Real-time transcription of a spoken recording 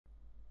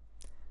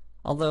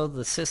Although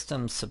the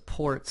system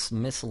supports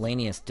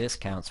miscellaneous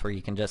discounts where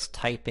you can just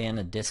type in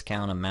a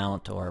discount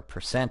amount or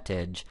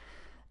percentage,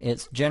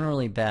 it's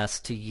generally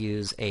best to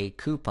use a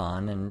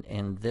coupon, and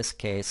in this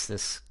case,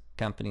 this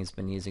company's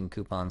been using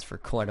coupons for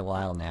quite a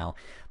while now.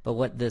 But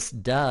what this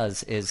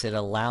does is it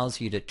allows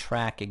you to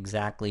track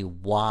exactly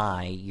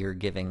why you're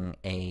giving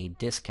a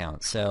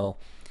discount. So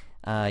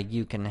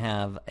you can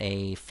have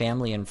a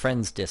family and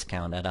friends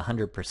discount at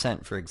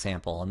 100%, for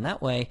example, and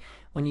that way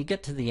when you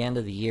get to the end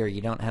of the year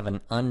you don't have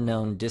an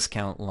unknown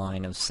discount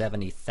line of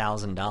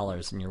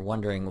 $70,000 and you're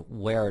wondering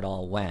where it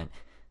all went.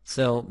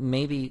 So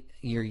maybe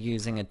you're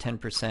using a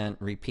 10%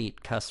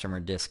 repeat customer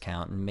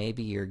discount, and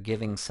maybe you're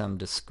giving some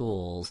to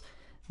schools,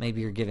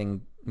 maybe you're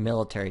giving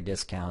military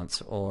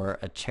discounts or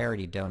a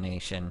charity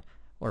donation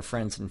or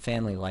friends and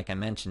family like I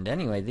mentioned.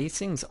 Anyway, these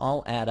things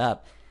all add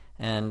up,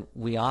 and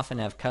we often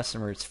have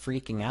customers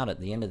freaking out at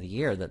the end of the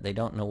year that they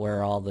don't know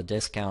where all the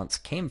discounts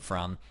came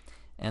from,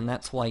 and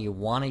that's why you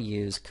want to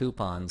use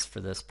coupons for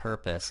this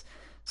purpose.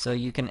 So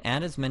you can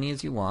add as many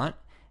as you want,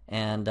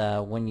 and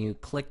when you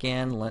click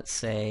in, let's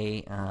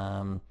say,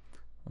 let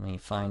me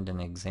find an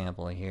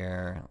example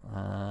here.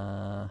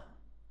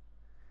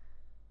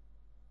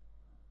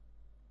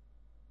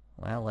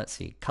 Well, let's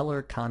see,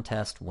 color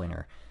contest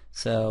winner.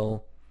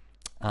 So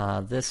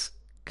this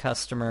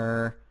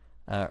customer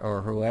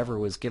or whoever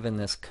was given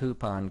this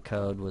coupon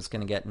code was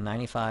going to get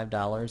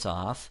 $95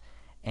 off,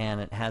 and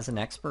it has an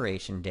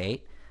expiration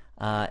date.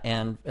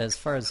 And as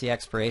far as the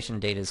expiration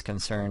date is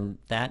concerned,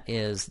 that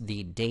is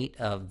the date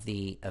of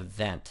the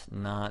event,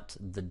 not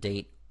the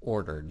date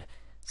ordered.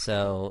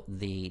 So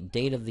the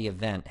date of the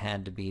event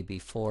had to be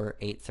before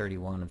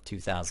 8/31 of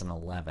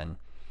 2011.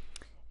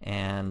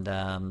 And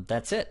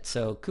that's it.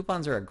 So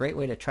coupons are a great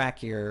way to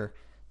track your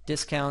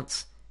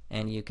discounts,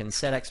 and you can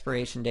set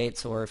expiration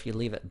dates, or if you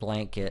leave it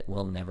blank, it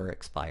will never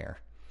expire.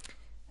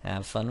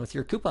 Have fun with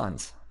your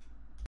coupons.